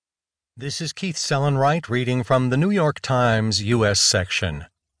This is Keith Sellenwright reading from the New York Times U.S. section.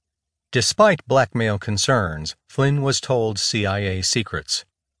 Despite blackmail concerns, Flynn was told CIA secrets.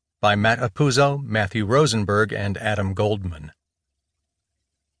 By Matt Apuzzo, Matthew Rosenberg, and Adam Goldman.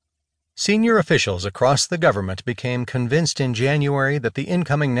 Senior officials across the government became convinced in January that the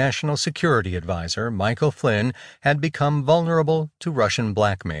incoming National Security Advisor, Michael Flynn, had become vulnerable to Russian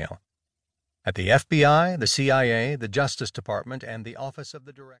blackmail. At the FBI, the CIA, the Justice Department, and the Office of the Director